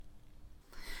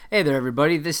Hey there,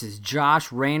 everybody. This is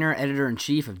Josh Rayner,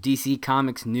 editor-in-chief of DC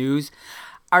Comics News.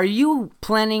 Are you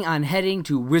planning on heading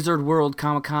to Wizard World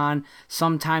Comic-Con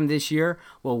sometime this year?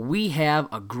 Well, we have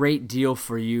a great deal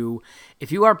for you.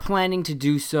 If you are planning to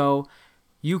do so,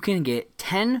 you can get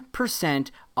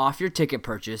 10% off your ticket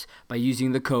purchase by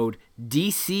using the code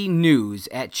DCNEWS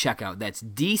at checkout. That's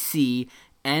DCNEWS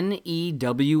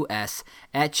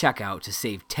at checkout to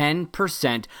save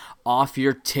 10% off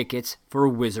your tickets for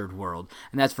Wizard World.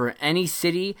 And that's for any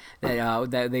city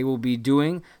that they will be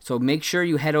doing. So make sure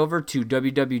you head over to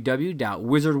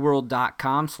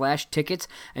www.wizardworld.com/tickets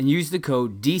and use the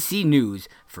code DCNEWS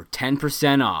for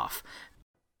 10% off.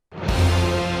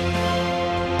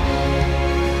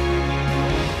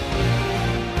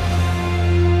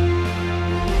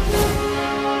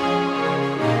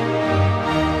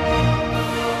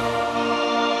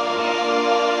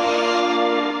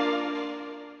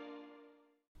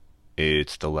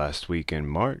 It's the last week in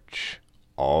March.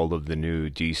 All of the new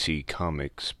DC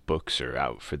Comics books are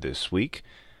out for this week,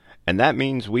 and that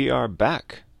means we are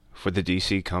back for the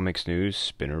DC Comics News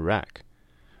Spinner Rack,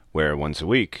 where once a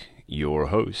week, your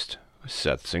host,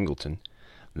 Seth Singleton,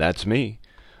 that's me,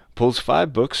 pulls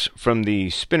 5 books from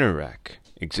the Spinner Rack,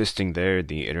 existing there in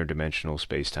the interdimensional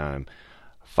space-time.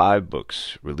 5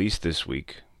 books released this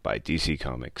week by DC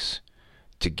Comics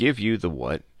to give you the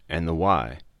what and the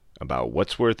why about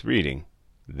what's worth reading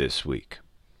this week.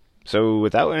 So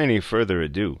without any further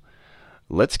ado,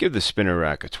 let's give the Spinner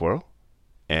Rack a twirl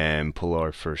and pull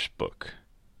our first book.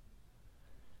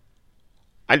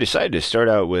 I decided to start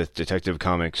out with Detective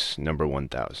Comics number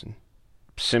 1000.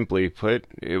 Simply put,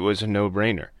 it was a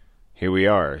no-brainer. Here we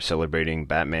are, celebrating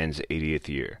Batman's 80th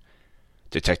year.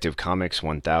 Detective Comics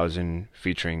 1000,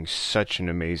 featuring such an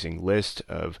amazing list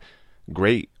of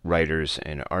great writers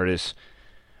and artists.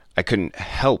 I couldn't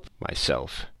help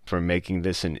myself from making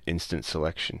this an instant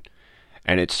selection.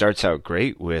 And it starts out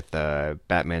great with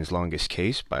Batman's Longest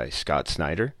Case by Scott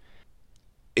Snyder.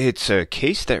 It's a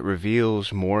case that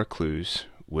reveals more clues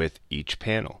with each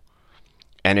panel.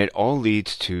 And it all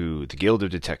leads to the Guild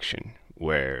of Detection,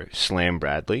 where Slam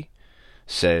Bradley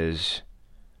says,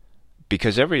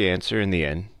 because every answer in the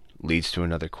end leads to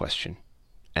another question,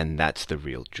 and that's the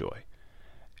real joy.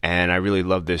 And I really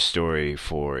love this story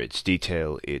for its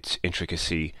detail, its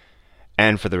intricacy,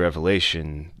 and for the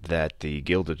revelation that the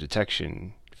Guild of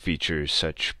Detection features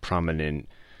such prominent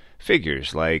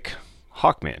figures like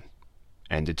Hawkman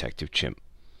and Detective Chimp.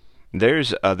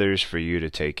 There's others for you to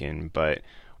take in, but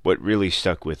what really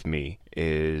stuck with me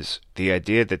is the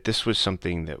idea that this was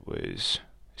something that was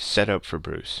set up for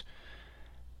Bruce.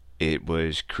 It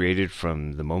was created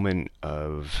from the moment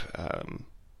of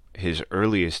his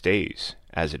earliest days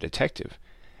as a detective,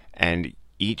 and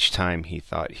each time he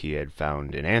thought he had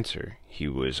found an answer, he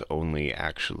was only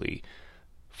actually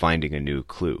finding a new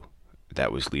clue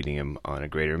that was leading him on a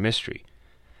greater mystery.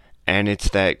 And it's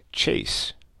that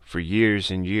chase for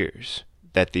years and years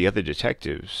that the other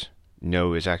detectives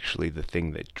know is actually the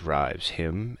thing that drives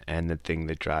him and the thing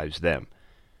that drives them.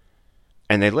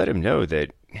 And they let him know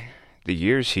that the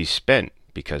years he spent,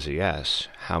 because he asks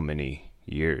how many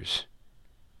years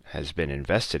has been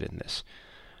invested in this,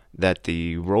 that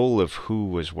the role of who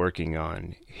was working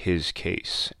on his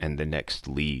case and the next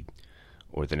lead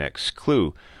or the next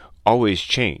clue always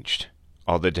changed.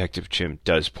 Although Detective Chimp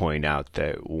does point out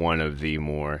that one of the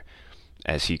more,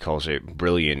 as he calls it,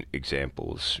 brilliant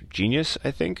examples, genius,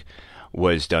 I think,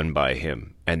 was done by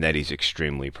him, and that he's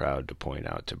extremely proud to point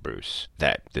out to Bruce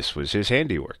that this was his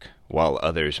handiwork, while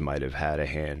others might have had a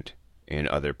hand in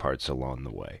other parts along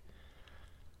the way.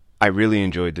 I really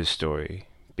enjoyed this story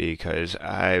because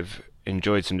I've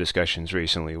enjoyed some discussions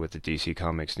recently with the DC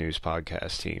Comics News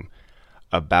podcast team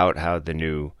about how the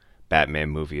new Batman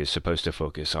movie is supposed to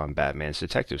focus on Batman's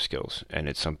detective skills, and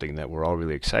it's something that we're all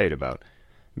really excited about,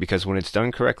 because when it's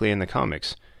done correctly in the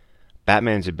comics,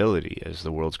 Batman's ability as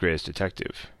the world's greatest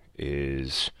detective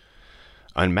is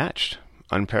unmatched,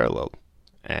 unparalleled.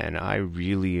 And I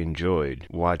really enjoyed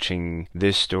watching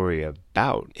this story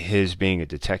about his being a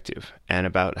detective and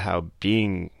about how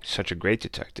being such a great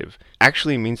detective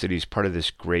actually means that he's part of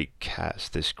this great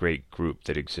cast, this great group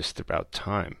that exists throughout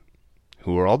time,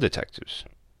 who are all detectives,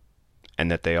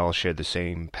 and that they all share the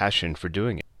same passion for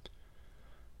doing it.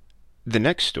 The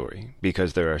next story,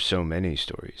 because there are so many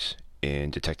stories in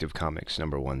Detective Comics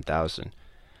number 1000,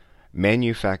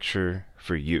 Manufacture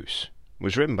for Use,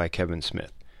 was written by Kevin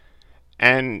Smith.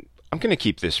 And I'm going to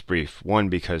keep this brief, one,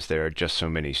 because there are just so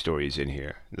many stories in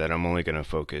here that I'm only going to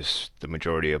focus the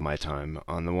majority of my time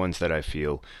on the ones that I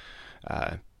feel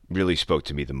really spoke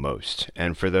to me the most.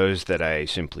 And for those that I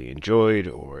simply enjoyed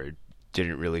or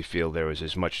didn't really feel there was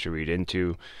as much to read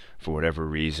into, for whatever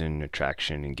reason,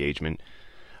 attraction, engagement,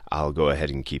 I'll go ahead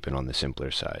and keep it on the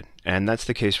simpler side. And that's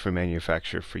the case for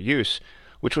Manufacture for Use,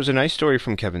 which was a nice story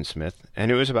from Kevin Smith,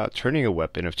 and it was about turning a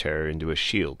weapon of terror into a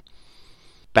shield.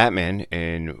 Batman,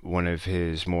 in one of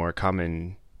his more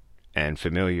common and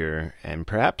familiar and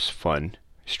perhaps fun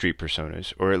street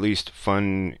personas, or at least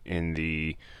fun in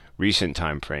the recent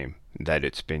time frame that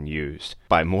it's been used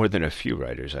by more than a few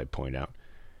writers, I'd point out,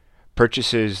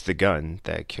 purchases the gun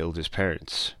that killed his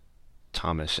parents,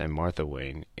 Thomas and Martha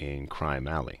Wayne, in Crime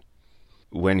Alley.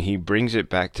 When he brings it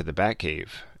back to the Batcave,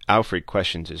 Alfred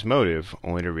questions his motive,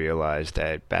 only to realize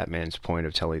that Batman's point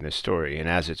of telling this story, and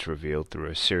as it's revealed through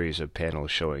a series of panels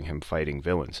showing him fighting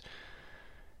villains,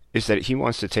 is that he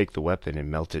wants to take the weapon and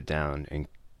melt it down and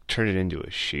turn it into a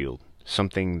shield,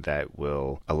 something that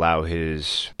will allow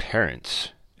his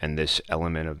parents and this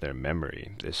element of their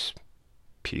memory, this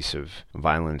piece of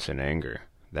violence and anger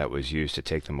that was used to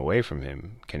take them away from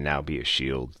him, can now be a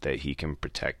shield that he can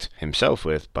protect himself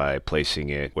with by placing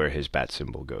it where his bat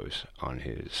symbol goes on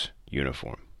his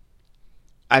uniform.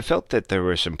 I felt that there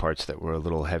were some parts that were a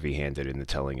little heavy-handed in the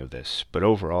telling of this, but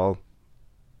overall,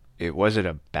 it wasn't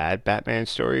a bad Batman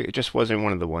story. It just wasn't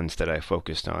one of the ones that I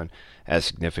focused on as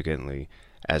significantly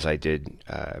as I did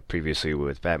previously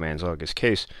with Batman's August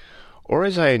Case, or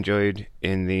as I enjoyed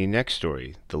in the next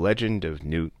story, The Legend of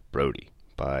Newt Brody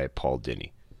by Paul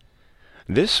Dini.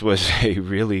 This was a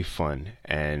really fun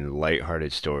and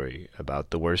light-hearted story about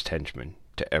the worst henchman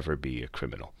to ever be a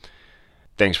criminal.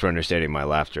 Thanks for understanding my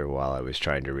laughter while I was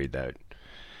trying to read that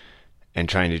and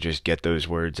trying to just get those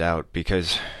words out,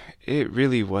 because it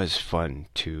really was fun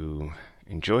to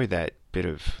enjoy that bit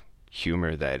of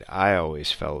humor that I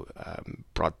always felt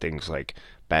brought things like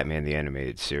Batman the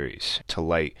Animated Series to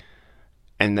light,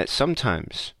 and that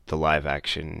sometimes the live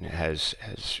action has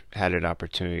had an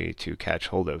opportunity to catch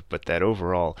hold of, but that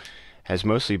overall has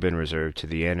mostly been reserved to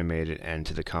the animated and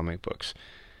to the comic books.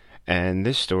 And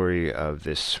this story of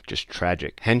this just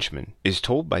tragic henchman is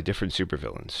told by different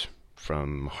supervillains,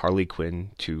 from Harley Quinn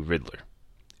to Riddler,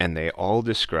 and they all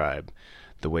describe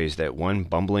the ways that one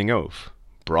bumbling oaf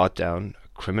brought down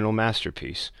a criminal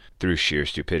masterpiece through sheer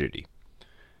stupidity.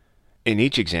 In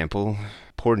each example,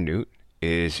 poor Newt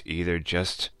is either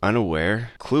just unaware,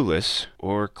 clueless,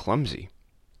 or clumsy.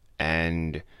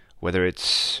 And whether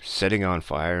it's setting on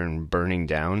fire and burning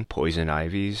down Poison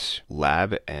Ivy's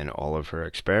lab and all of her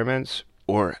experiments,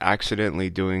 or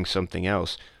accidentally doing something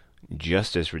else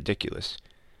just as ridiculous,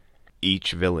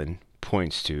 each villain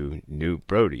points to Newt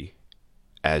Brody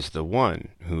as the one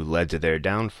who led to their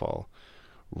downfall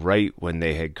right when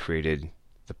they had created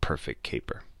the perfect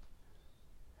caper.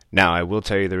 Now, I will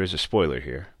tell you there is a spoiler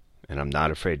here, and I'm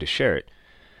not afraid to share it.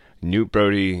 Newt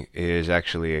Brody is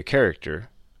actually a character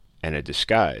and a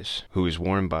disguise who is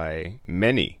worn by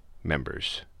many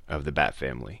members of the Bat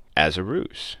family as a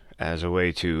ruse, as a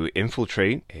way to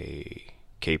infiltrate a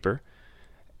caper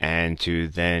and to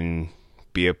then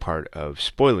be a part of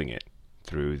spoiling it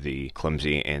through the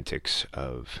clumsy antics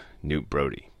of Newt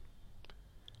Brody.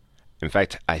 In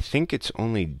fact, I think it's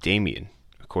only Damian,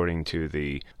 according to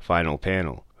the final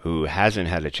panel, who hasn't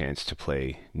had a chance to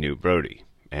play Newt Brody.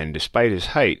 And despite his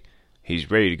height,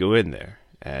 he's ready to go in there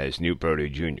as Newt Brody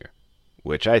Jr.,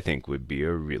 which I think would be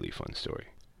a really fun story.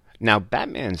 Now,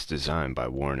 Batman's design by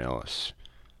Warren Ellis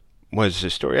was a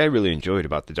story I really enjoyed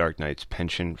about the Dark Knight's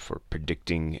penchant for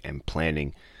predicting and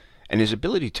planning, and his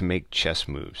ability to make chess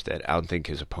moves that outthink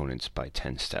his opponents by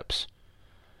 10 steps.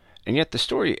 And yet the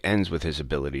story ends with his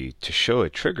ability to show a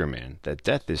Triggerman that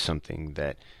death is something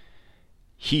that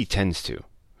he tends to,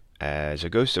 as a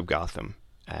ghost of Gotham,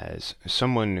 as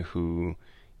someone who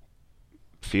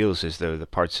feels as though the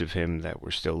parts of him that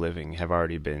were still living have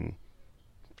already been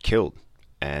killed,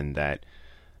 and that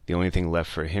the only thing left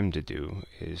for him to do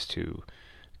is to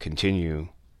continue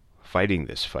fighting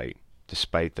this fight,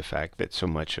 despite the fact that so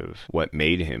much of what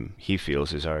made him, he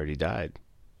feels, has already died.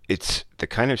 It's the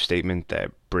kind of statement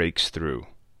that breaks through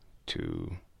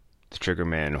to the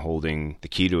Triggerman holding the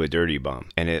key to a dirty bomb,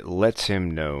 and it lets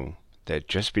him know that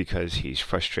just because he's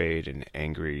frustrated and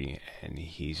angry and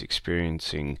he's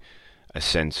experiencing a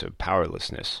sense of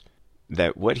powerlessness,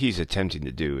 that what he's attempting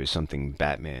to do is something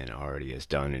Batman already has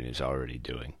done and is already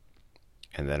doing.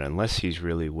 And that unless he's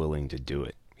really willing to do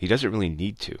it, he doesn't really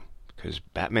need to, because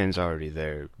Batman's already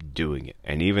there doing it.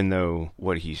 And even though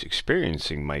what he's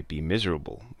experiencing might be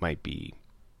miserable, might be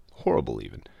horrible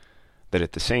even, that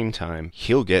at the same time,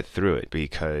 he'll get through it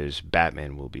because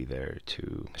Batman will be there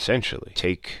to essentially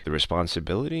take the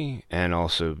responsibility and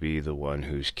also be the one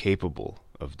who's capable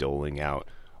of doling out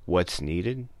what's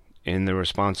needed in the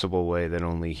responsible way that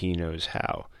only he knows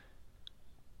how,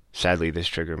 Sadly, this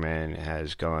trigger man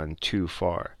has gone too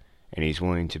far, and he's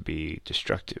willing to be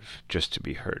destructive just to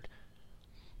be heard.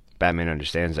 Batman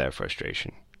understands that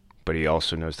frustration, but he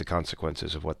also knows the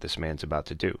consequences of what this man's about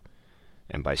to do.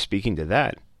 And by speaking to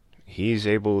that, he's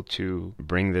able to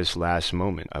bring this last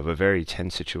moment of a very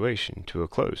tense situation to a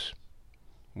close,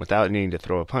 without needing to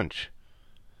throw a punch.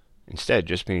 Instead,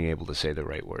 just being able to say the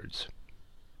right words.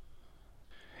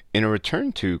 In A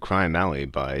Return to Crime Alley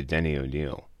by Denny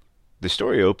O'Neil, the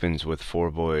story opens with four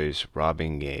boys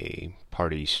robbing a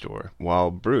party store,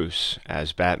 while Bruce,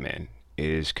 as Batman,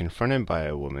 is confronted by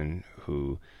a woman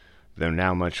who, though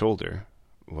now much older,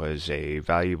 was a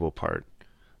valuable part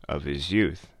of his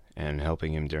youth and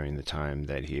helping him during the time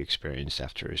that he experienced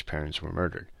after his parents were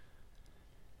murdered.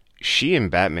 She and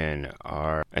Batman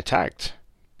are attacked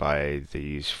by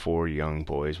these four young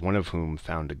boys, one of whom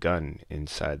found a gun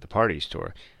inside the party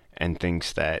store and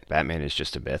thinks that Batman is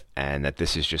just a myth and that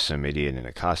this is just some idiot in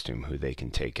a costume who they can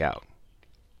take out.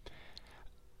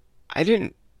 I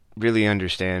didn't really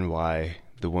understand why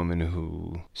the woman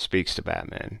who speaks to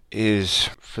Batman is,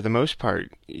 for the most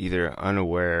part, either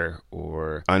unaware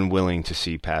or unwilling to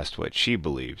see past what she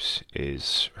believes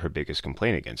is her biggest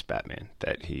complaint against Batman,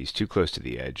 that he's too close to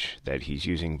the edge, that he's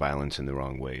using violence in the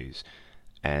wrong ways,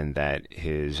 and that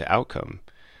his outcome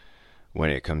when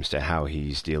it comes to how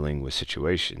he's dealing with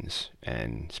situations,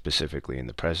 and specifically in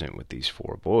the present with these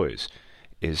four boys,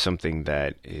 is something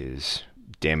that is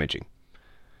damaging.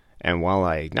 And while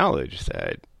I acknowledge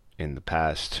that in the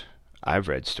past I've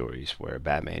read stories where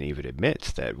Batman even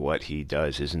admits that what he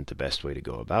does isn't the best way to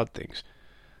go about things,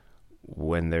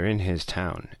 when they're in his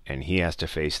town and he has to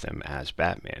face them as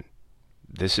Batman,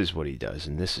 this is what he does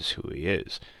and this is who he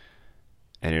is.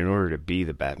 And in order to be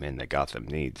the Batman that Gotham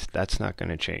needs, that's not going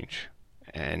to change.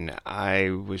 And I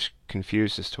was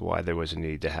confused as to why there was a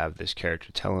need to have this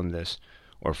character tell him this,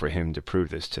 or for him to prove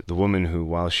this to the woman who,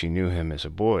 while she knew him as a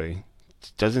boy,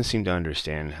 doesn't seem to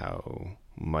understand how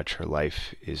much her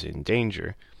life is in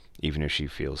danger, even if she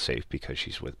feels safe because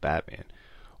she's with Batman,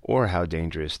 or how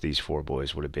dangerous these four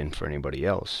boys would have been for anybody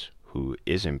else who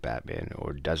isn't Batman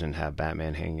or doesn't have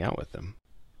Batman hanging out with them.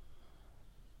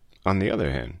 On the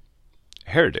other hand,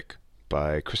 Heretic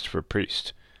by Christopher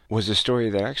Priest was a story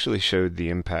that actually showed the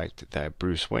impact that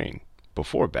Bruce Wayne,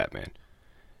 before Batman,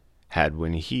 had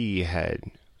when he had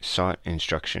sought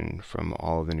instruction from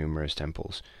all the numerous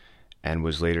temples and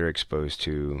was later exposed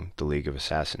to the League of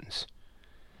Assassins.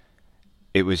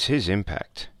 It was his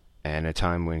impact, and a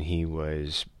time when he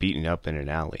was beaten up in an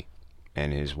alley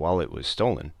and his wallet was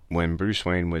stolen, when Bruce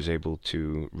Wayne was able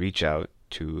to reach out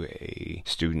to a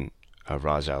student of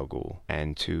Ra's al Ghul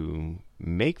and to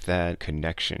make that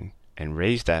connection and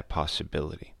raise that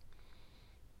possibility.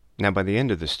 Now, by the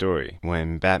end of the story,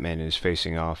 when Batman is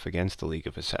facing off against the League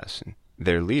of Assassins,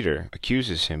 their leader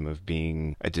accuses him of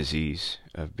being a disease,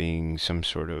 of being some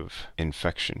sort of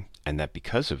infection, and that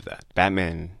because of that,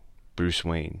 Batman, Bruce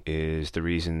Wayne, is the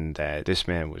reason that this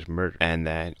man was murdered, and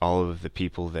that all of the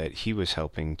people that he was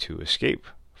helping to escape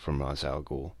from Ra's al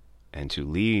Ghul and to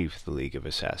leave the League of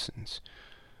Assassins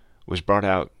was brought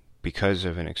out because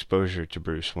of an exposure to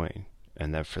Bruce Wayne,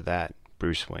 and that for that,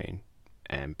 Bruce Wayne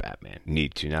and Batman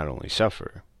need to not only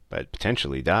suffer, but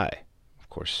potentially die. Of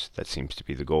course, that seems to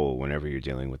be the goal whenever you're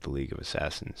dealing with the League of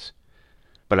Assassins.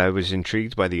 But I was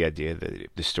intrigued by the idea that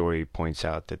the story points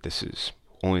out that this is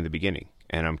only the beginning,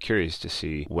 and I'm curious to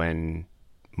see when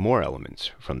more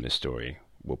elements from this story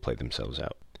will play themselves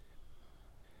out.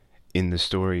 In the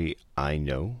story I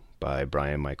Know by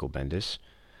Brian Michael Bendis,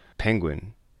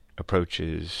 Penguin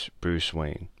approaches Bruce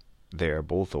Wayne. They are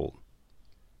both old,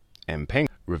 and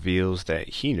Penguin reveals that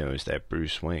he knows that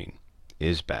Bruce Wayne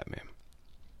is Batman.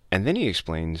 And then he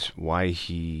explains why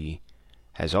he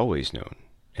has always known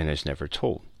and has never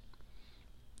told.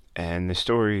 And the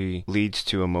story leads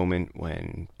to a moment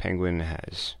when Penguin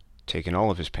has taken all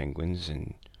of his penguins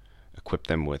and equipped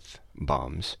them with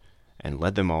bombs and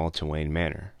led them all to Wayne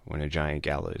Manor when a giant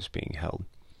gala is being held.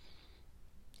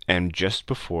 And just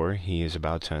before he is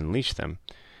about to unleash them,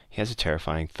 he has a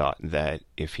terrifying thought that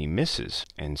if he misses,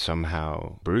 and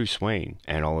somehow Bruce Wayne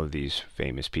and all of these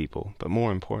famous people, but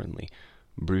more importantly,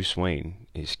 Bruce Wayne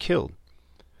is killed,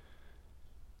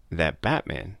 that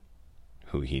Batman,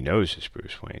 who he knows is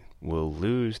Bruce Wayne, will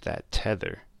lose that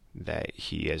tether that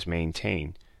he has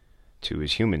maintained to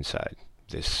his human side,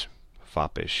 this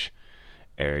foppish,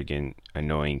 arrogant,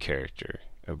 annoying character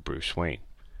of Bruce Wayne.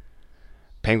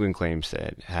 Penguin claims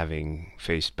that having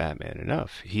faced Batman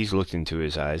enough, he's looked into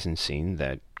his eyes and seen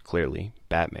that clearly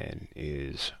Batman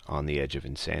is on the edge of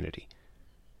insanity.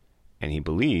 And he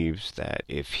believes that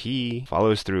if he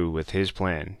follows through with his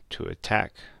plan to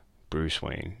attack Bruce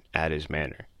Wayne at his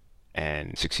manor,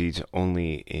 and succeeds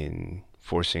only in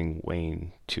forcing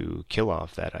Wayne to kill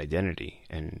off that identity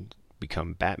and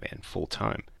become Batman full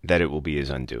time, that it will be his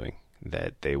undoing,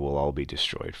 that they will all be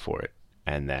destroyed for it,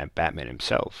 and that Batman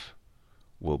himself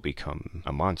will become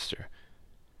a monster.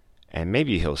 And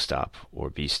maybe he'll stop or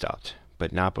be stopped,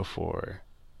 but not before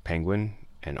Penguin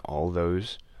and all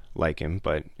those like him,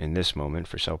 but in this moment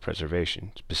for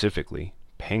self-preservation, specifically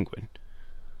Penguin,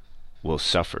 will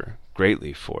suffer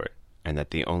greatly for it, and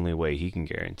that the only way he can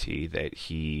guarantee that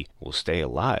he will stay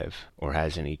alive or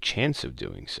has any chance of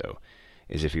doing so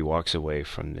is if he walks away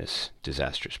from this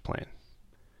disastrous plan.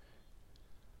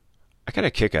 I got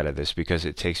a kick out of this because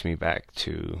it takes me back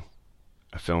to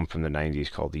a film from the 90s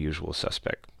called The Usual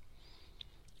Suspect.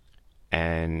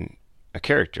 And a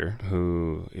character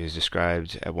who is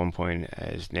described at one point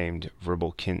as named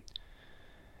Verbal Kint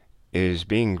is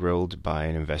being grilled by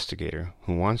an investigator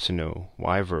who wants to know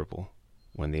why Verbal,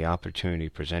 when the opportunity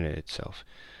presented itself,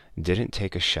 didn't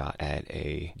take a shot at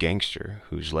a gangster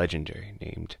who's legendary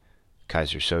named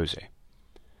Kaiser Soze.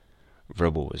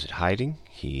 Verbal was hiding,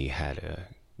 he had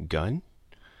a gun,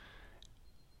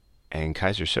 and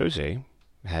Kaiser Soze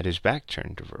had his back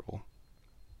turned to Verbal.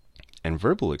 And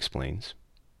Verbal explains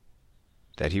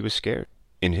that he was scared.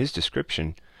 In his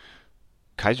description,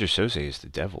 Kaiser Soze is the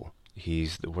devil.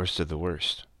 He's the worst of the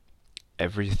worst.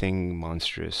 Everything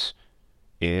monstrous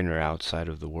in or outside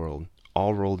of the world,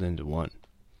 all rolled into one.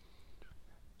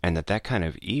 And that kind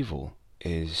of evil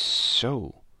is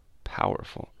so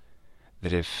powerful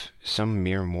that if some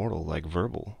mere mortal like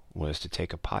Verbal was to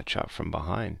take a pot shot from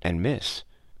behind and miss,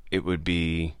 it would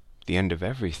be the end of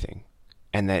everything.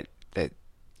 And that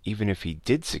even if he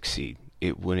did succeed,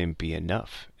 it wouldn't be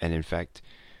enough. And in fact,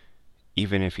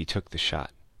 even if he took the shot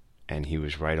and he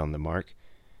was right on the mark,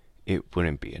 it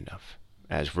wouldn't be enough.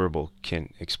 As Verbal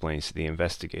Kint explains to the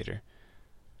investigator,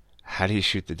 how do you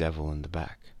shoot the devil in the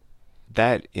back?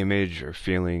 That image or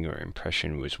feeling or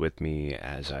impression was with me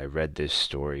as I read this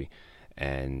story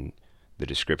and the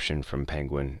description from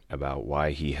Penguin about why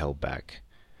he held back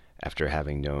after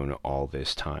having known all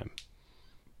this time.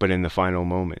 But in the final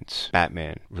moments,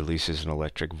 Batman releases an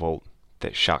electric volt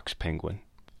that shocks Penguin,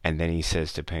 and then he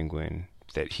says to Penguin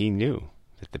that he knew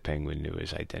that the Penguin knew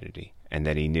his identity, and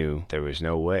that he knew there was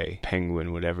no way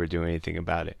Penguin would ever do anything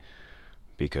about it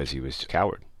because he was a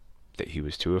coward, that he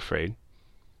was too afraid,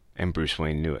 and Bruce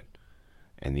Wayne knew it.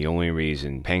 And the only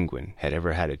reason Penguin had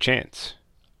ever had a chance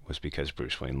was because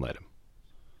Bruce Wayne let him.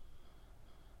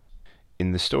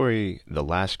 In the story The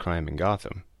Last Crime in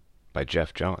Gotham by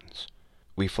Geoff Johns,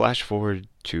 we flash forward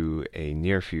to a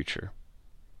near future.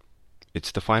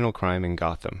 It's the final crime in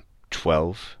Gotham.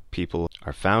 12 people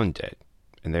are found dead,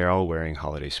 and they're all wearing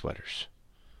holiday sweaters.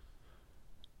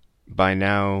 By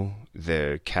now,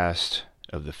 the cast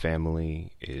of the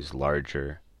family is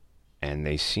larger, and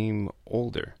they seem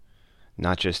older,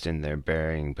 not just in their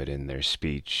bearing, but in their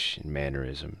speech and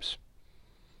mannerisms.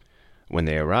 When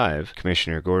they arrive,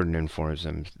 Commissioner Gordon informs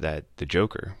them that the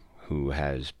Joker, who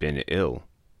has been ill,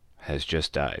 has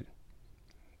just died.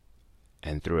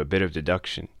 And through a bit of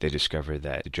deduction, they discover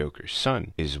that the Joker's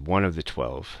son is one of the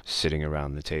 12 sitting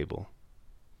around the table.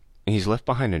 He's left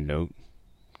behind a note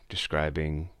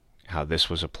describing how this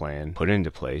was a plan put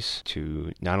into place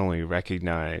to not only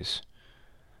recognize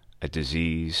a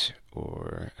disease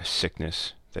or a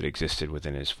sickness that existed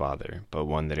within his father, but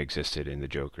one that existed in the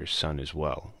Joker's son as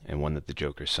well, and one that the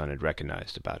Joker's son had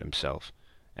recognized about himself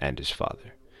and his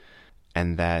father.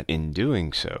 And that in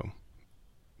doing so,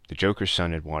 the Joker's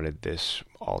son had wanted this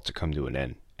all to come to an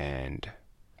end. And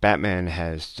Batman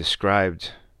has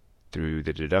described through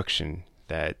the deduction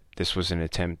that this was an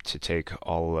attempt to take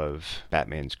all of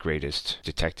Batman's greatest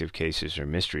detective cases or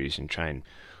mysteries and try and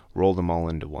roll them all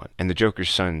into one. And the Joker's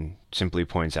son simply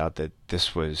points out that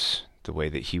this was the way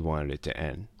that he wanted it to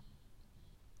end.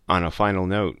 On a final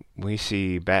note, we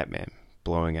see Batman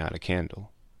blowing out a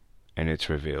candle, and it's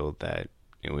revealed that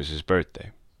it was his birthday.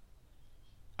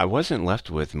 I wasn't left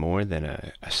with more than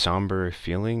a somber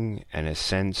feeling and a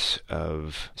sense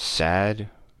of sad,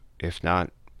 if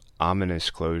not ominous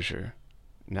closure.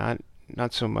 Not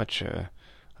so much a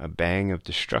bang of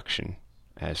destruction,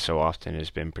 as so often has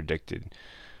been predicted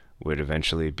would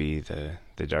eventually be the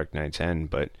Dark Knight's end,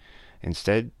 but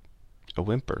instead a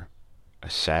whimper, a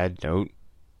sad note,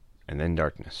 and then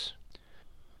darkness.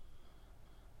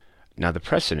 Now, The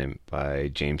Precedent by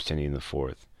James Tynion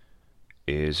IV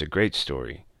is a great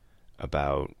story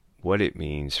about what it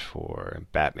means for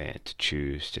Batman to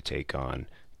choose to take on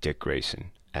Dick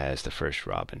Grayson as the first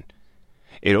Robin.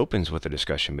 It opens with a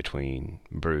discussion between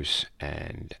Bruce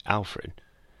and Alfred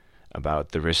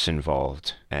about the risks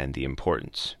involved and the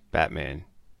importance. Batman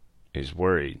is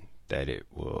worried that it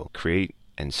will create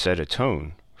and set a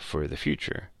tone for the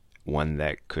future, one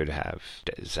that could have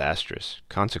disastrous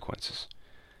consequences.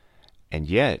 And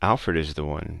yet, Alfred is the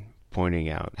one pointing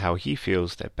out how he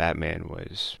feels that Batman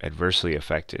was adversely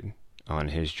affected on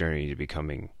his journey to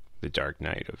becoming the Dark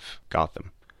Knight of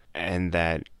Gotham. And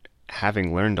that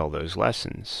having learned all those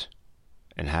lessons,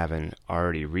 and having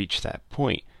already reached that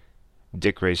point,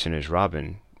 Dick Grayson as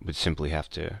Robin would simply have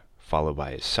to follow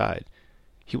by his side.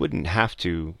 He wouldn't have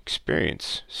to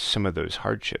experience some of those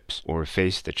hardships or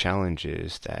face the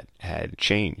challenges that had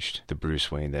changed the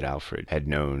Bruce Wayne that Alfred had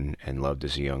known and loved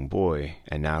as a young boy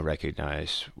and now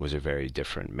recognized was a very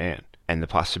different man. And the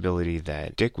possibility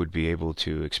that Dick would be able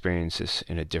to experience this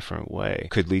in a different way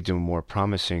could lead to a more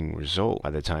promising result by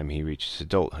the time he reaches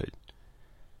adulthood.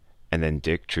 And then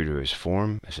Dick, true to his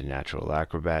form as a natural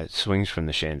acrobat, swings from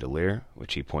the chandelier,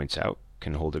 which he points out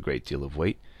can hold a great deal of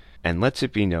weight, and lets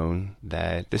it be known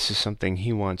that this is something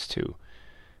he wants too.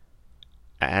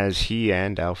 As he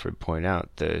and Alfred point out,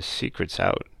 the secret's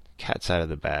out, cat's out of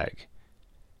the bag,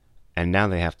 and now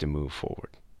they have to move forward.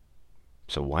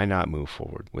 So why not move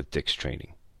forward with Dick's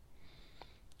training?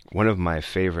 One of my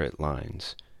favorite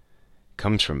lines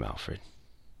comes from Alfred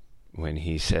when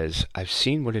he says, "I've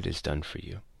seen what it has done for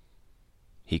you.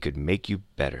 He could make you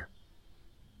better.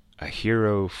 A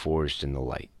hero forged in the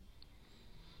light."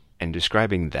 And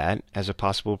describing that as a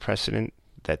possible precedent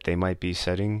that they might be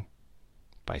setting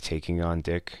by taking on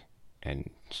Dick and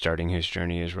starting his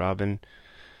journey as Robin,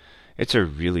 it's a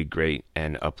really great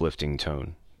and uplifting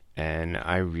tone. And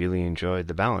I really enjoyed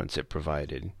the balance it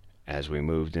provided as we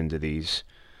moved into these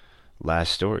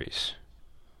last stories.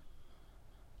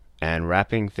 And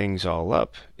wrapping things all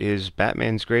up is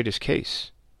Batman's Greatest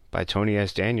Case by Tony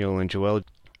S. Daniel and Joel.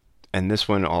 And this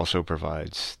one also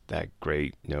provides that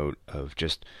great note of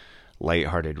just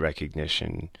lighthearted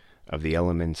recognition of the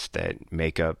elements that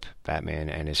make up Batman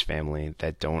and his family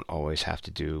that don't always have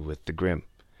to do with the grim.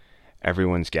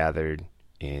 Everyone's gathered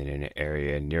in an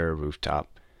area near a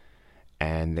rooftop,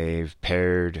 and they've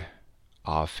paired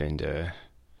off into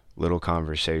little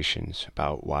conversations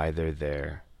about why they're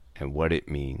there and what it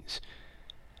means.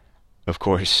 Of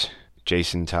course,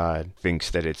 Jason Todd thinks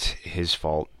that it's his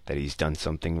fault, that he's done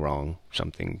something wrong,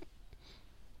 something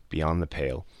beyond the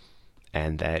pale,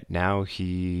 and that now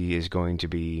he is going to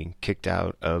be kicked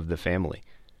out of the family.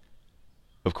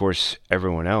 Of course,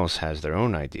 everyone else has their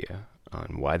own idea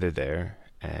on why they're there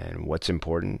and what's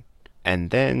important.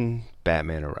 And then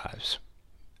Batman arrives,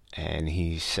 and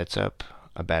he sets up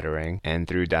a batarang, and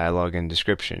through dialogue and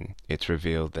description, it's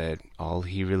revealed that all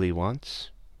he really wants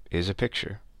is a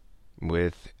picture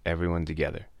with everyone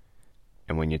together.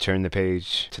 And when you turn the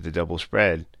page to the double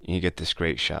spread, you get this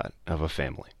great shot of a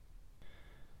family.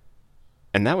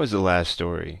 And that was the last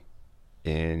story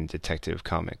in Detective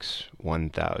Comics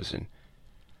 1000.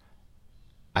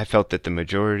 I felt that the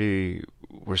majority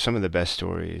were some of the best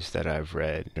stories that I've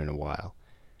read in a while,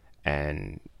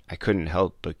 and I couldn't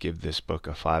help but give this book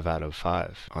a 5 out of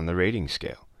 5 on the rating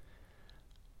scale.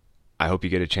 I hope you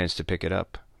get a chance to pick it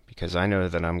up, because I know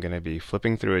that I'm going to be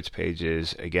flipping through its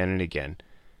pages again and again,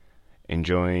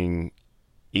 enjoying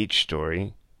each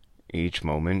story, each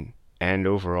moment, and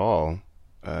overall,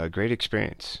 a great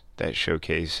experience that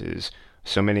showcases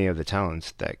so many of the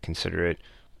talents that consider it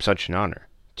such an honor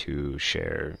to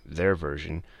share their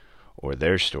version or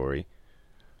their story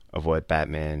of what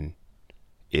Batman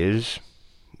is,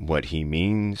 what he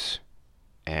means,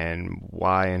 and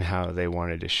why and how they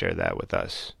wanted to share that with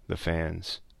us, the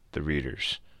fans, the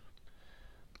readers.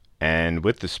 And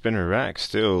with the spinner rack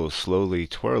still slowly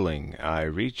twirling, I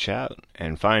reach out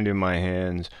and find in my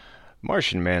hands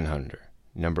Martian Manhunter,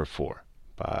 number 4.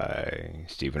 By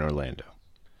Stephen Orlando.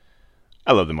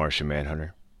 I love The Martian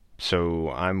Manhunter, so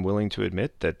I'm willing to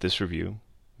admit that this review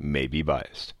may be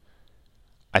biased.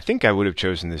 I think I would have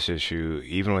chosen this issue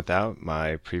even without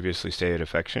my previously stated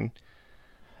affection.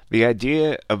 The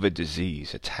idea of a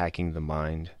disease attacking the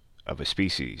mind of a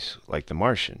species like the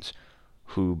Martians,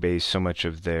 who base so much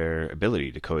of their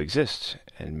ability to coexist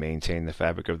and maintain the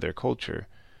fabric of their culture,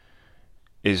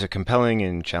 is a compelling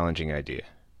and challenging idea.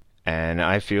 And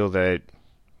I feel that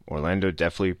Orlando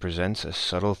definitely presents a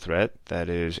subtle threat that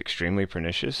is extremely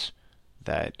pernicious,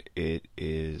 that it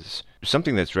is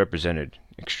something that's represented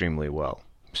extremely well.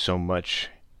 So much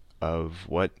of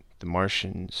what the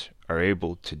Martians are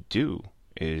able to do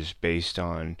is based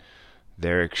on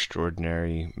their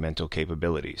extraordinary mental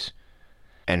capabilities.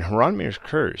 And H'ronmeer's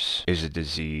curse is a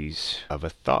disease of a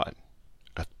thought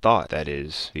that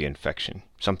is the infection,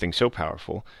 something so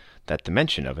powerful that the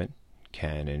mention of it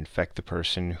can infect the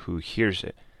person who hears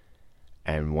it.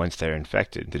 And once they're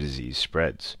infected, the disease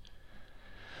spreads.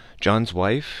 John's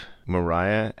wife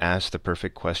Mariah asked the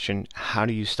perfect question: how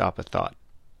do you stop a thought?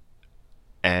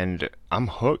 And I'm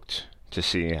hooked to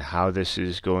see how this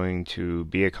is going to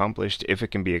be accomplished, if it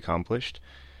can be accomplished.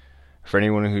 For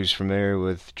anyone who's familiar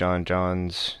with John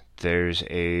Johns, there's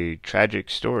a tragic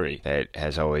story that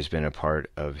has always been a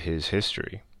part of his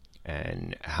history,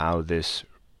 and how this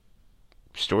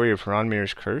story of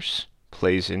Hranmir's curse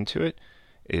plays into it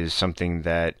is something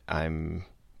that I'm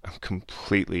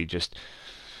completely just,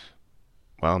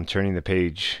 well, I'm turning the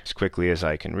page as quickly as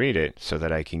I can read it so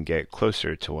that I can get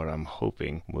closer to what I'm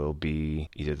hoping will be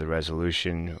either the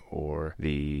resolution or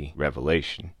the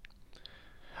revelation.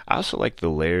 I also like the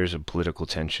layers of political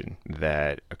tension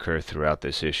that occur throughout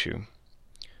this issue.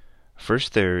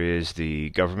 First, there is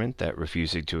the government that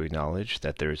refusing to acknowledge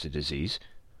that there is a disease,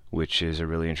 which is a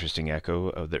really interesting echo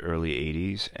of the early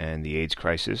 80s and the AIDS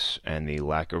crisis and the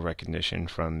lack of recognition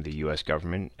from the US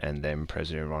government and then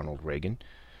President Ronald Reagan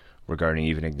regarding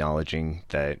even acknowledging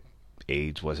that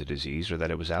AIDS was a disease or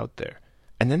that it was out there.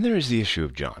 And then there is the issue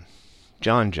of John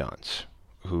Johns,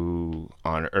 who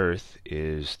on Earth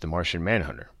is the Martian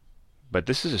Manhunter. But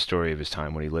this is a story of his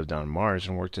time when he lived on Mars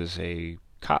and worked as a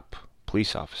cop,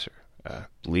 police officer, a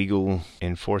legal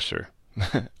enforcer,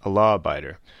 a law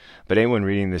abider. But anyone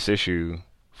reading this issue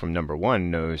from number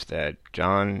 1 knows that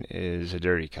John is a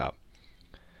dirty cop,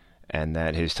 and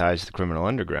that his ties to the criminal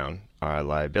underground are a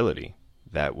liability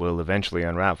that will eventually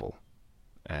unravel,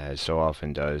 as so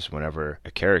often does whenever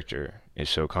a character is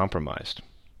so compromised.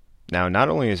 Now, not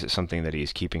only is it something that he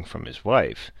is keeping from his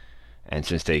wife, and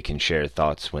since they can share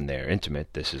thoughts when they are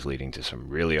intimate, this is leading to some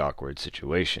really awkward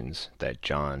situations that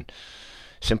John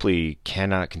simply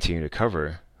cannot continue to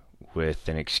cover with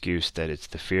an excuse that it's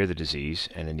the fear of the disease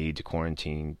and a need to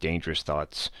quarantine dangerous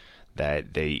thoughts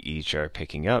that they each are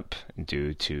picking up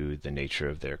due to the nature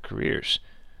of their careers.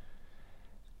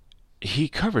 He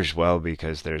covers well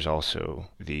because there's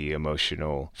also the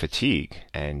emotional fatigue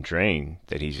and drain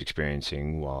that he's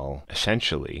experiencing while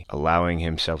essentially allowing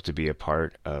himself to be a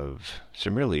part of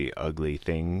some really ugly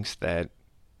things that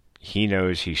he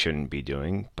knows he shouldn't be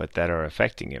doing, but that are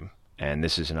affecting him. And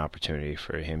this is an opportunity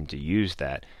for him to use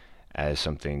that as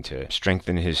something to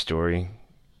strengthen his story.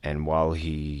 And while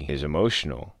he is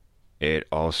emotional, it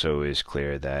also is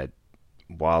clear that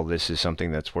while this is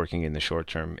something that's working in the short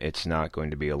term, it's not going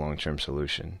to be a long-term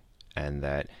solution, and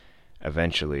that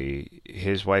eventually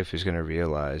his wife is going to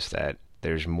realize that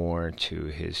there's more to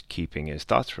his keeping his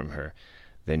thoughts from her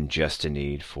than just a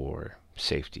need for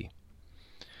safety.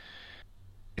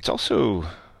 It's also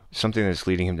something that's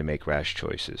leading him to make rash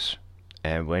choices,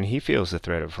 and when he feels the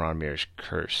threat of Hranmir's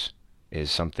curse is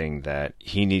something that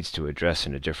he needs to address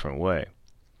in a different way.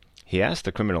 He asks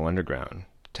the criminal underground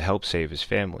to help save his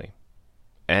family,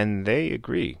 and they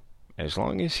agree, as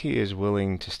long as he is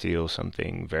willing to steal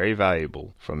something very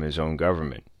valuable from his own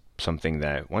government, something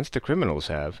that, once the criminals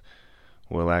have,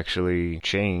 will actually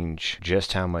change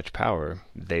just how much power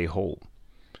they hold.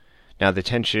 Now, the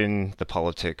tension, the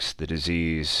politics, the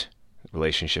disease,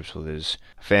 relationships with his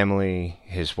family,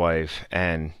 his wife,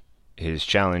 and his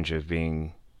challenge of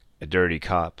being a dirty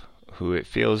cop who it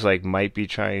feels like might be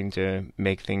trying to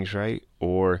make things right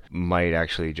or might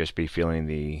actually just be feeling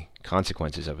the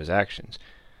consequences of his actions.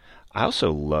 I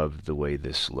also love the way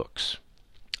this looks.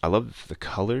 I love the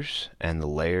colors and the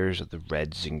layers of the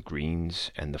reds and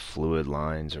greens and the fluid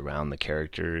lines around the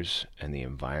characters and the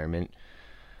environment.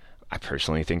 I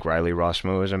personally think Riley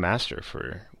Rossmo is a master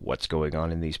for what's going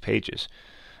on in these pages,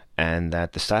 and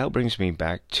that the style brings me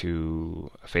back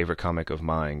to a favorite comic of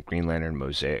mine, Green Lantern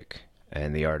Mosaic,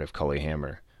 and the art of Cully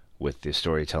Hammer, with the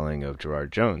storytelling of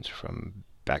Gerard Jones from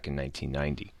back in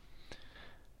 1990.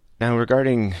 Now,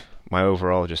 regarding my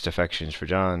overall just affections for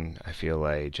John, I feel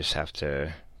I just have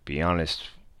to be honest,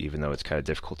 even though it's kind of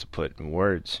difficult to put in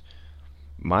words.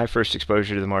 My first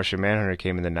exposure to the Martian Manhunter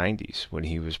came in the 90s when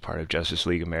he was part of Justice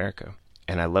League America,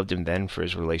 and I loved him then for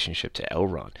his relationship to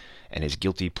Elrond and his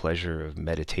guilty pleasure of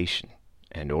meditation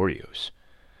and Oreos.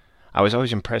 I was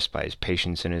always impressed by his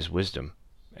patience and his wisdom,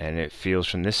 and it feels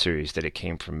from this series that it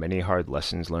came from many hard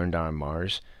lessons learned on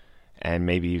Mars, and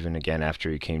maybe even again after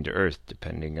he came to Earth,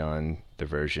 depending on the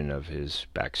version of his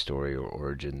backstory or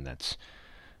origin that's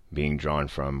being drawn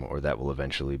from, or that will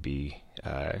eventually be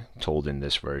told in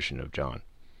this version of John.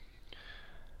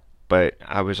 But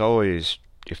I was always,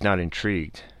 if not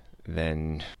intrigued,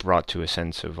 then brought to a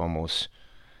sense of almost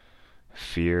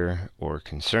fear or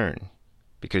concern,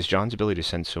 because John's ability to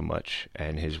sense so much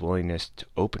and his willingness to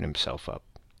open himself up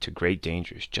to great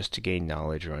dangers just to gain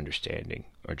knowledge or understanding,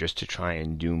 or just to try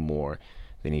and do more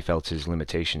than he felt his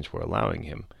limitations were allowing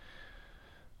him,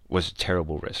 was a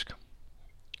terrible risk.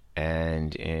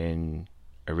 And in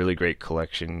a really great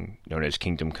collection known as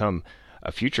Kingdom Come,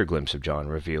 a future glimpse of John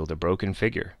revealed a broken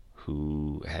figure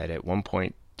who had at one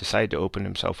point decided to open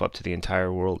himself up to the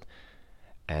entire world,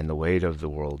 and the weight of the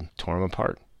world tore him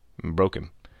apart and broke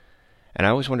him. And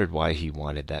I always wondered why he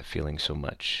wanted that feeling so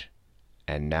much.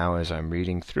 And now as I'm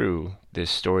reading through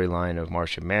this storyline of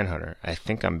Martian Manhunter, I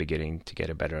think I'm beginning to get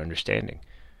a better understanding.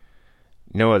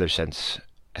 No other sense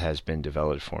has been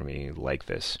developed for me like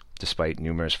this, despite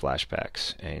numerous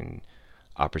flashbacks and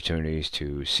opportunities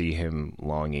to see him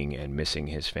longing and missing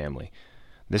his family.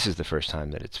 This is the first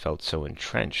time that it's felt so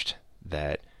entrenched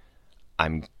that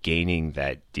I'm gaining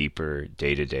that deeper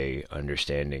day-to-day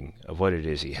understanding of what it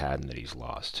is he had and that he's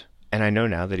lost. And I know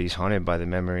now that he's haunted by the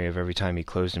memory of every time he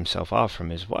closed himself off from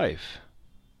his wife,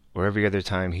 or every other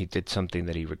time he did something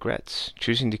that he regrets,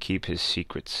 choosing to keep his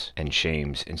secrets and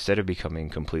shames instead of becoming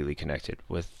completely connected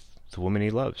with the woman he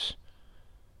loves.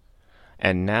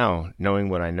 And now, knowing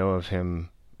what I know of him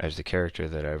as the character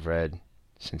that I've read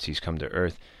since he's come to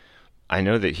Earth, I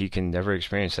know that he can never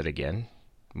experience that again,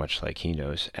 much like he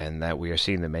knows, and that we are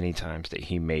seeing the many times that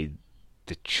he made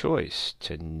the choice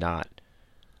to not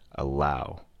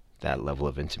allow that level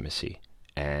of intimacy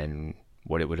and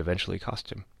what it would eventually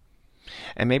cost him.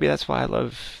 And maybe that's why I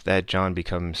love that John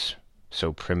becomes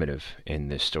so primitive in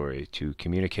this story, to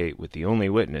communicate with the only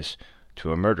witness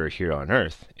to a murder here on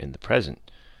Earth in the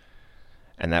present,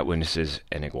 and that witness is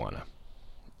an iguana.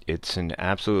 It's an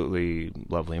absolutely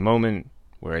lovely moment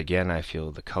where again I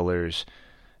feel the colors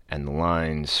and the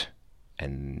lines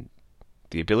and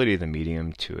the ability of the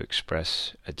medium to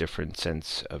express a different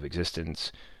sense of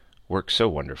existence works so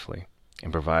wonderfully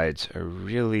and provides a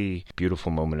really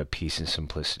beautiful moment of peace and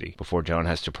simplicity before John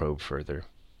has to probe further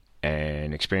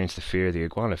and experience the fear the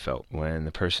iguana felt when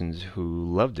the person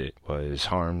who loved it was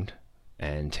harmed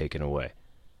and taken away.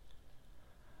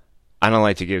 I don't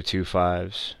like to give 2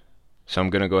 5s, so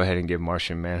I'm going to go ahead and give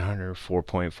Martian Manhunter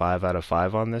 4.5 out of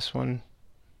 5 on this one.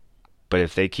 But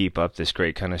if they keep up this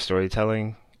great kind of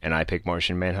storytelling and I pick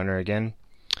Martian Manhunter again,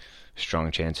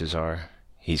 strong chances are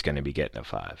he's going to be getting a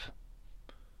 5.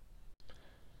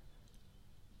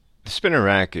 The spinner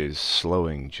rack is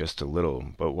slowing just a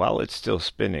little, but while it's still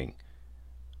spinning,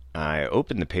 I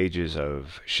open the pages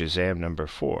of Shazam number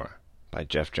 4 by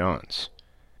Geoff Johns.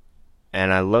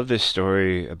 And I love this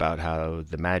story about how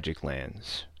the Magic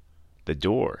Lands, the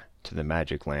door to the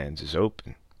Magic Lands, is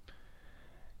open.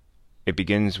 It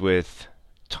begins with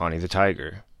Tawny the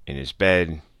Tiger in his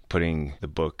bed, putting the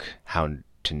book How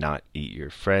to Not Eat Your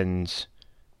Friends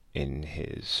in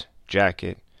his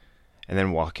jacket, and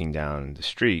then walking down the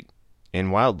street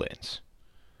in Wildlands.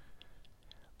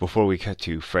 Before we cut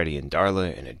to Freddy and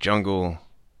Darla in a jungle,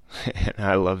 and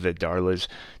I love that Darla's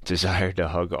desire to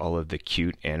hug all of the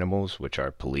cute animals, which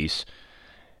are police,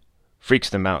 freaks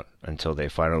them out until they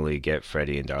finally get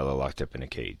Freddy and Darla locked up in a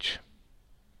cage.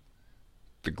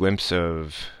 The glimpse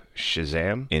of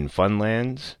Shazam in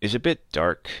Funlands is a bit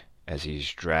dark as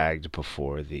he's dragged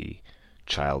before the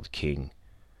Child King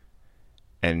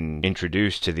and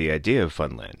introduced to the idea of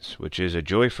Funlands, which is a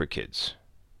joy for kids.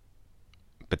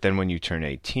 But then when you turn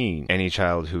 18, any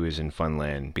child who is in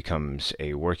Funland becomes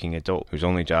a working adult whose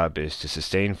only job is to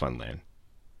sustain Funland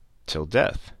till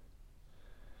death.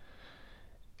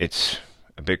 It's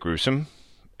a bit gruesome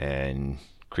and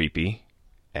creepy,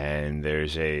 and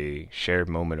there's a shared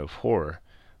moment of horror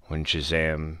when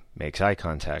Shazam makes eye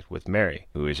contact with Mary,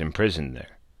 who is imprisoned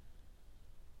there,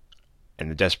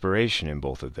 and the desperation in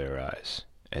both of their eyes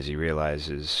as he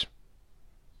realizes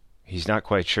he's not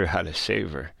quite sure how to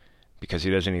save her because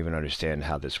he doesn't even understand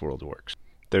how this world works.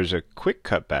 There's a quick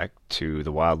cutback to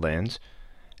the Wildlands,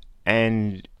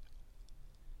 and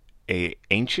a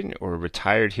ancient or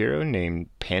retired hero named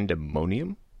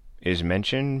Pandemonium is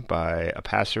mentioned by a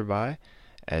passerby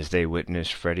as they witness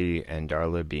Freddy and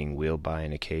Darla being wheeled by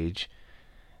in a cage.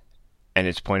 And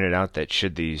it's pointed out that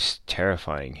should these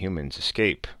terrifying humans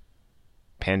escape,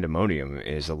 Pandemonium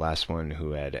is the last one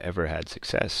who had ever had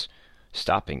success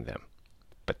stopping them.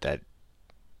 But that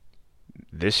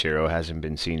this hero hasn't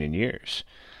been seen in years.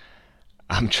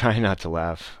 I'm trying not to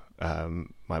laugh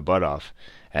my butt off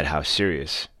at how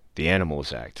serious the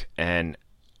animals act. And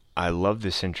I love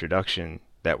this introduction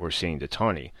that we're seeing to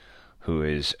Tawny, who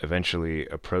is eventually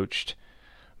approached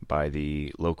by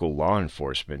the local law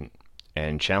enforcement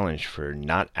and challenged for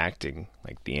not acting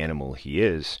like the animal he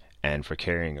is and for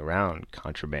carrying around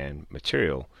contraband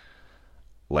material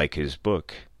like his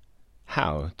book,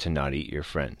 How to Not Eat Your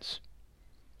Friends.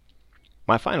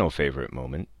 My final favorite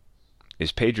moment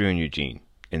is Pedro and Eugene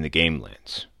in the Game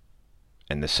Lands,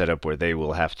 and the setup where they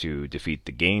will have to defeat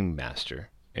the Game Master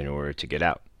in order to get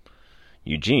out.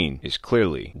 Eugene is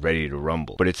clearly ready to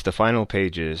rumble. But it's the final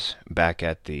pages back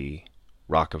at the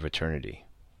Rock of Eternity,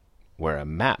 where a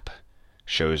map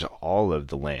shows all of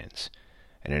the lands,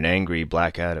 and an angry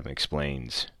Black Adam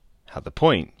explains how the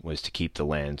point was to keep the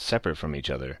lands separate from each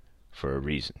other for a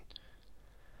reason.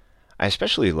 I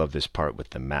especially love this part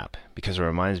with the map because it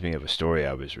reminds me of a story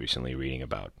I was recently reading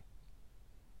about.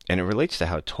 And it relates to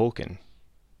how Tolkien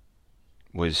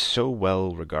was so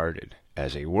well regarded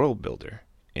as a world builder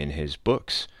in his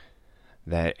books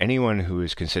that anyone who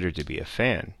is considered to be a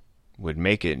fan would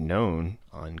make it known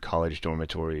on college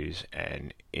dormitories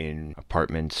and in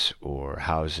apartments or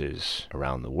houses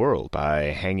around the world by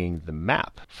hanging the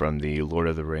map from the Lord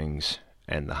of the Rings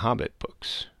and the Hobbit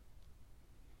books.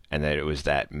 And that it was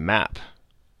that map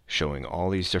showing all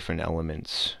these different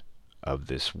elements of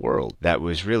this world that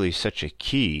was really such a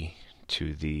key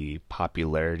to the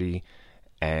popularity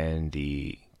and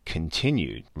the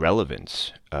continued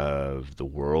relevance of the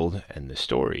world and the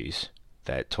stories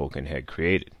that Tolkien had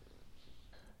created.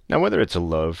 Now, whether it's a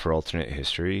love for alternate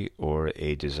history or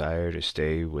a desire to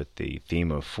stay with the theme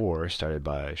of 4 started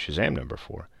by Shazam number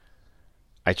 4,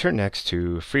 I turn next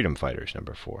to Freedom Fighters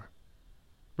number 4,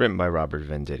 written by Robert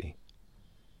Venditti.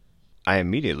 I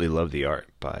immediately love the art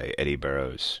by Eddie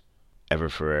Barrows, Ever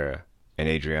Ferreira, and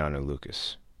Adriano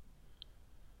Lucas.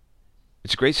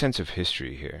 It's a great sense of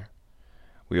history here.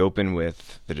 We open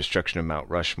with the destruction of Mount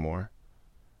Rushmore,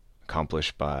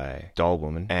 accomplished by Doll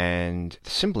Woman, and the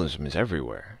symbolism is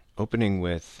everywhere. Opening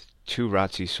with 2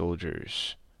 ROTC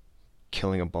soldiers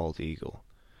killing a bald eagle,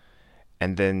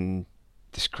 and then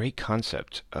this great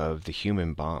concept of the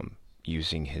human bomb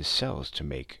using his cells to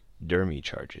make dermy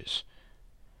charges.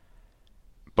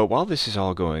 But while this is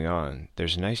all going on,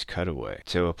 there's a nice cutaway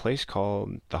to a place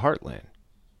called the Heartland,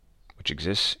 which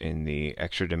exists in the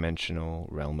extra-dimensional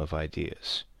realm of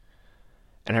ideas.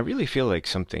 And I really feel like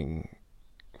something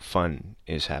fun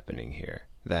is happening here,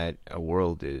 that a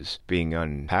world is being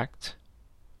unpacked.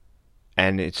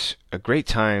 And it's a great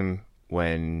time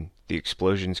when the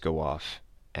explosions go off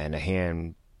and a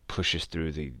hand pushes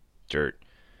through the dirt,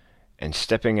 and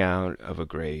stepping out of a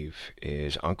grave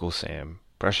is Uncle Sam,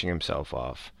 brushing himself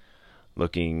off,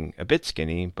 looking a bit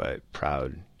skinny but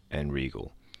proud and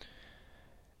regal.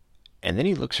 And then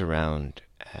he looks around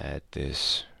at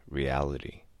this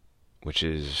reality, which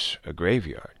is a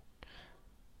graveyard,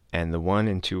 and the 1-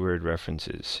 and 2-word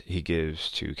references he gives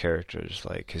to characters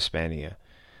like Hispania,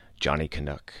 Johnny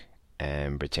Canuck,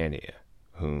 and Britannia,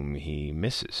 whom he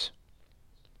misses.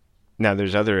 Now,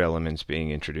 there's other elements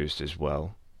being introduced as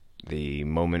well. The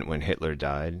moment when Hitler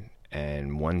died,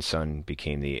 and one son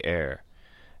became the heir,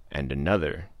 and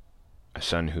another, a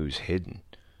son who's hidden,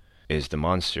 is the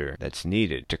monster that's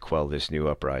needed to quell this new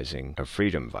uprising of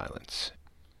freedom violence.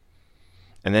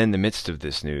 And then in the midst of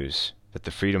this news, that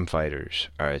the freedom fighters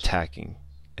are attacking,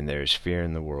 and there is fear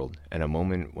in the world, and a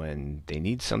moment when they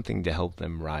need something to help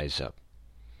them rise up.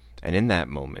 And in that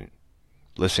moment,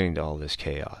 listening to all this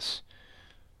chaos,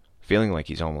 feeling like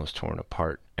he's almost torn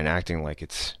apart, and acting like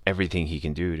it's everything he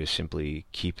can do to simply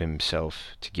keep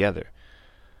himself together,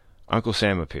 Uncle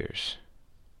Sam appears.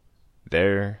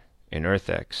 There, in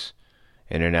Earth-X,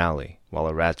 in an alley, while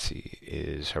a ROTC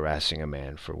is harassing a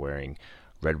man for wearing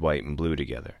red, white, and blue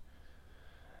together.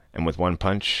 And with one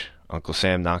punch, Uncle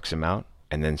Sam knocks him out,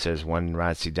 and then says, "One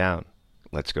ROTC down,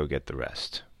 let's go get the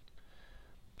rest."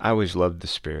 I always loved the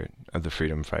spirit of the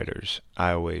freedom fighters.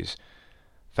 I always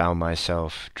found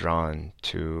myself drawn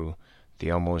to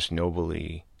the almost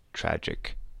nobly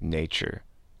tragic nature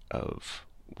of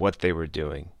what they were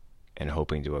doing and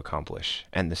hoping to accomplish,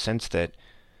 and the sense that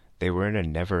they were in a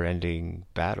never-ending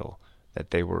battle,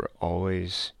 that they were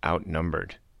always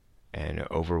outnumbered and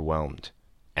overwhelmed,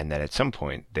 and that at some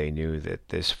point they knew that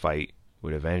this fight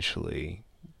would eventually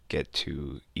get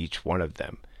to each one of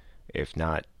them, if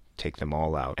not take them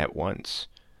all out at once.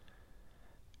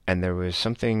 And there was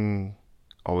something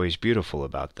always beautiful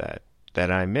about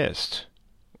that I missed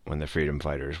when the freedom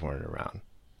fighters weren't around.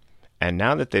 And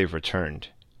now that they've returned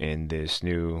in this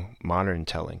new modern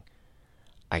telling,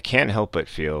 I can't help but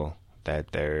feel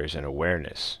that there's an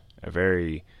awareness, a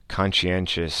very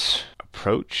conscientious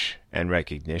approach and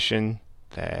recognition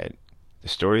that the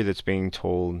story that's being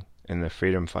told in the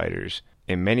freedom fighters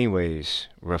in many ways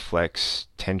reflects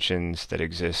tensions that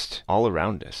exist all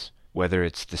around us, whether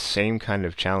it's the same kind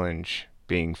of challenge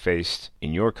being faced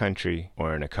in your country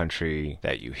or in a country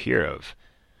that you hear of.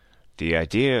 The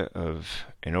idea of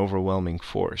an overwhelming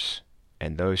force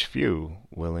and those few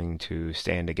willing to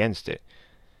stand against it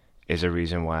is a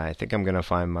reason why I think I'm going to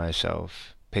find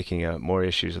myself picking up more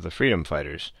issues of the freedom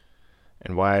fighters,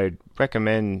 and why I'd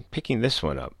recommend picking this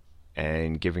one up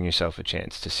and giving yourself a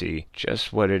chance to see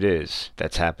just what it is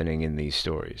that's happening in these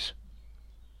stories.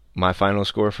 My final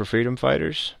score for Freedom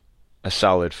Fighters? A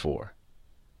solid 4.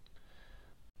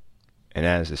 And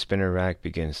as the spinner rack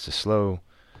begins to slow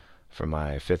for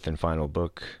my 5th and final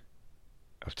book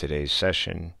of today's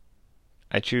session,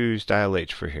 I choose Dial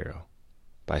H for Hero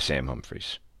by Sam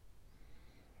Humphries.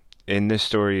 In this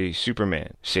story,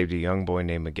 Superman saved a young boy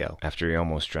named Miguel after he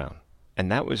almost drowned. And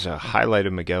that was a highlight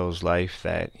of Miguel's life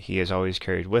that he has always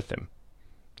carried with him,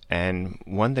 and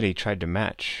one that he tried to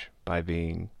match by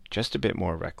being just a bit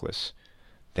more reckless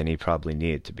than he probably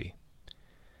needed to be.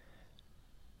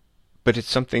 But it's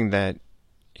something that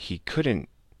he couldn't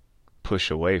push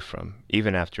away from,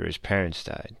 even after his parents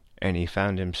died, and he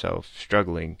found himself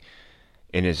struggling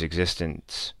in his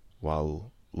existence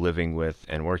while living with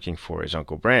and working for his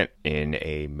Uncle Brant in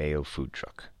a Mayo food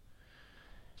truck.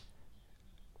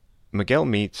 Miguel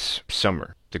meets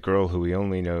Summer, the girl who he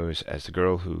only knows as the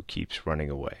girl who keeps running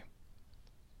away.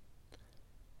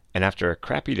 And after a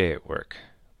crappy day at work,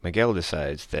 Miguel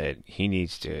decides that he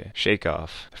needs to shake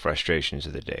off the frustrations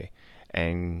of the day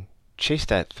and chase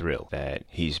that thrill that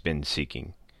he's been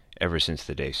seeking ever since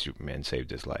the day Superman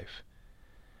saved his life.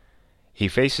 He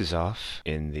faces off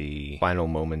in the final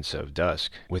moments of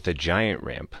dusk with a giant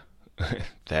ramp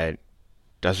that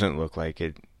doesn't look like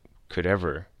it could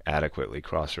ever adequately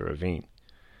cross a ravine.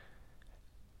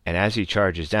 And as he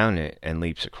charges down it and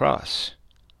leaps across,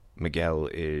 Miguel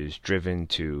is driven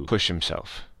to push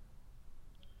himself,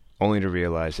 only to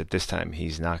realize that this time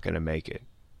he's not going to make it.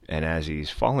 And as he's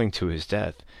falling to his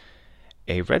death,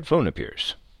 a red phone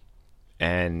appears.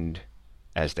 And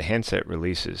as the handset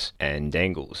releases and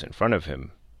dangles in front of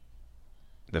him,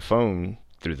 the phone,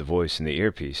 through the voice in the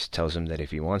earpiece, tells him that if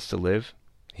he wants to live,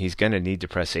 he's going to need to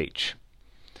press H.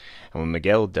 And when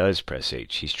Miguel does press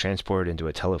H, he's transported into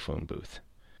a telephone booth.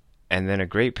 And then a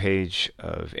great page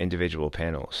of individual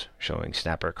panels showing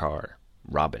Snapper Carr,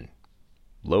 Robin,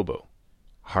 Lobo,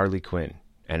 Harley Quinn,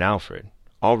 and Alfred,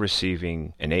 all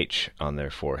receiving an H on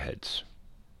their foreheads.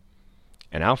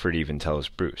 And Alfred even tells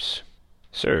Bruce,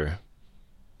 "Sir,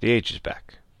 the H is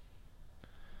back."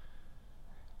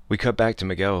 We cut back to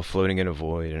Miguel floating in a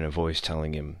void and a voice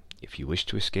telling him, if you wish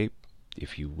to escape,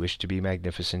 if you wish to be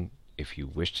magnificent, if you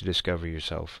wish to discover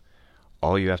yourself,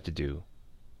 all you have to do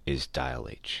is dial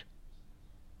H.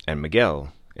 And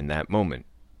Miguel, in that moment,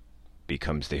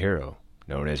 becomes the hero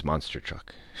known as Monster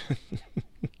Truck.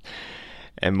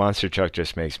 And Monster Truck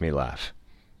just makes me laugh,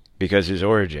 because his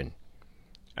origin,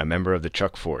 a member of the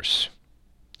Truck Force,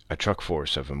 a truck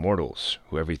force of immortals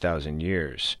who every 1,000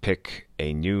 years pick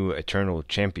a new eternal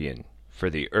champion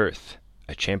for the earth,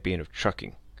 a champion of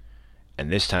trucking. And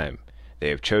this time, they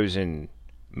have chosen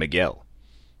Miguel.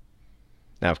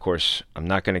 Now, of course, I'm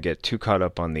not going to get too caught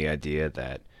up on the idea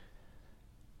that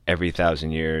every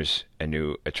 1,000 years a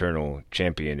new eternal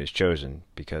champion is chosen,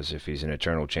 because if he's an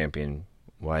eternal champion,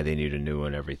 why they need a new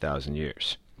one every 1,000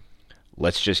 years?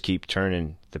 Let's just keep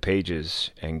turning the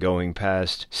pages and going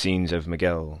past scenes of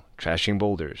Miguel trashing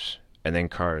boulders and then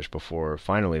cars before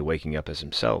finally waking up as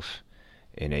himself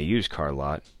in a used car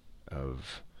lot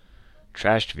of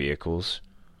trashed vehicles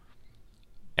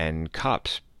and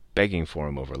cops begging for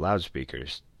him over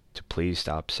loudspeakers to please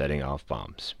stop setting off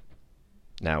bombs.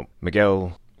 Now,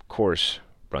 Miguel, of course,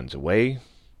 runs away,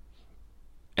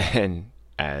 and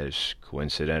as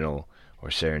coincidental or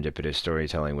serendipitous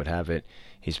storytelling would have it,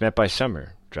 he's met by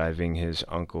Summer, driving his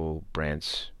Uncle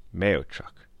Brant's Mayo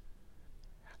truck.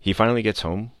 He finally gets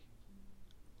home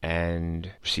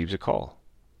and receives a call.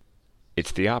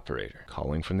 It's the operator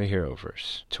calling from the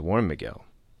Heroverse to warn Miguel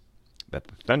that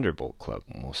the Thunderbolt Club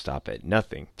will stop at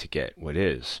nothing to get what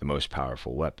is the most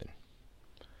powerful weapon.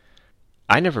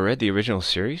 I never read the original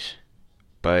series,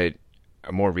 but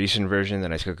a more recent version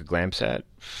that I took a glance at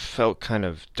felt kind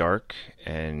of dark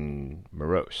and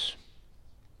morose.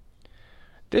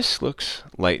 This looks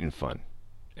light and fun,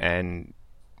 and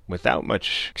without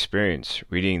much experience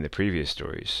reading the previous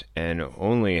stories and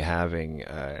only having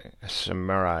a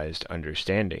summarized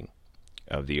understanding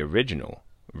of the original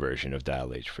version of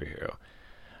Dial H for Hero,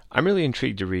 I'm really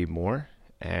intrigued to read more,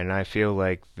 and I feel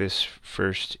like this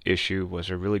first issue was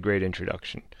a really great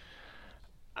introduction.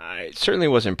 It certainly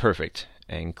wasn't perfect,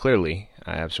 and clearly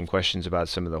I have some questions about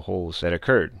some of the holes that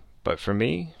occurred, but for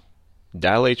me,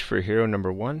 Dial H for Hero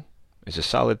number 1 is a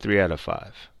solid 3 out of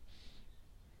 5.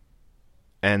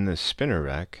 And the spinner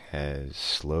rack has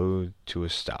slowed to a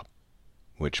stop,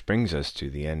 which brings us to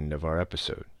the end of our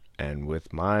episode, and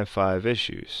with my 5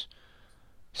 issues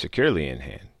securely in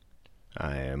hand,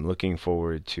 I am looking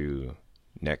forward to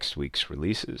next week's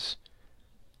releases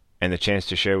and the chance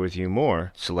to share with you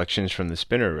more selections from the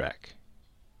spinner rack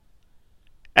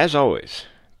As always,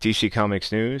 DC Comics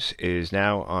News is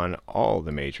now on all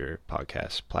the major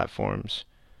podcast platforms: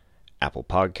 Apple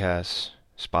Podcasts,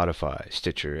 Spotify,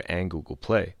 Stitcher, and Google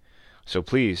Play. So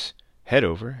please head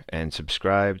over and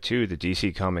subscribe to the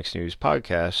DC Comics News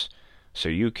podcast so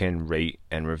you can rate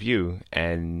and review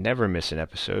and never miss an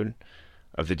episode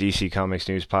of the DC Comics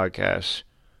News podcast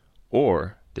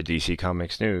or the DC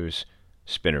Comics News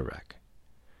Spinner Rack.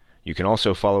 You can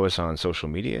also follow us on social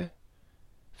media: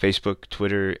 Facebook,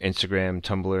 Twitter, Instagram,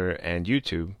 Tumblr, and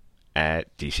YouTube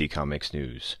at DC Comics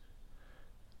News.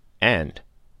 And,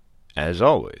 as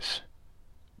always,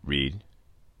 read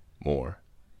more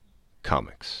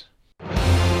comics.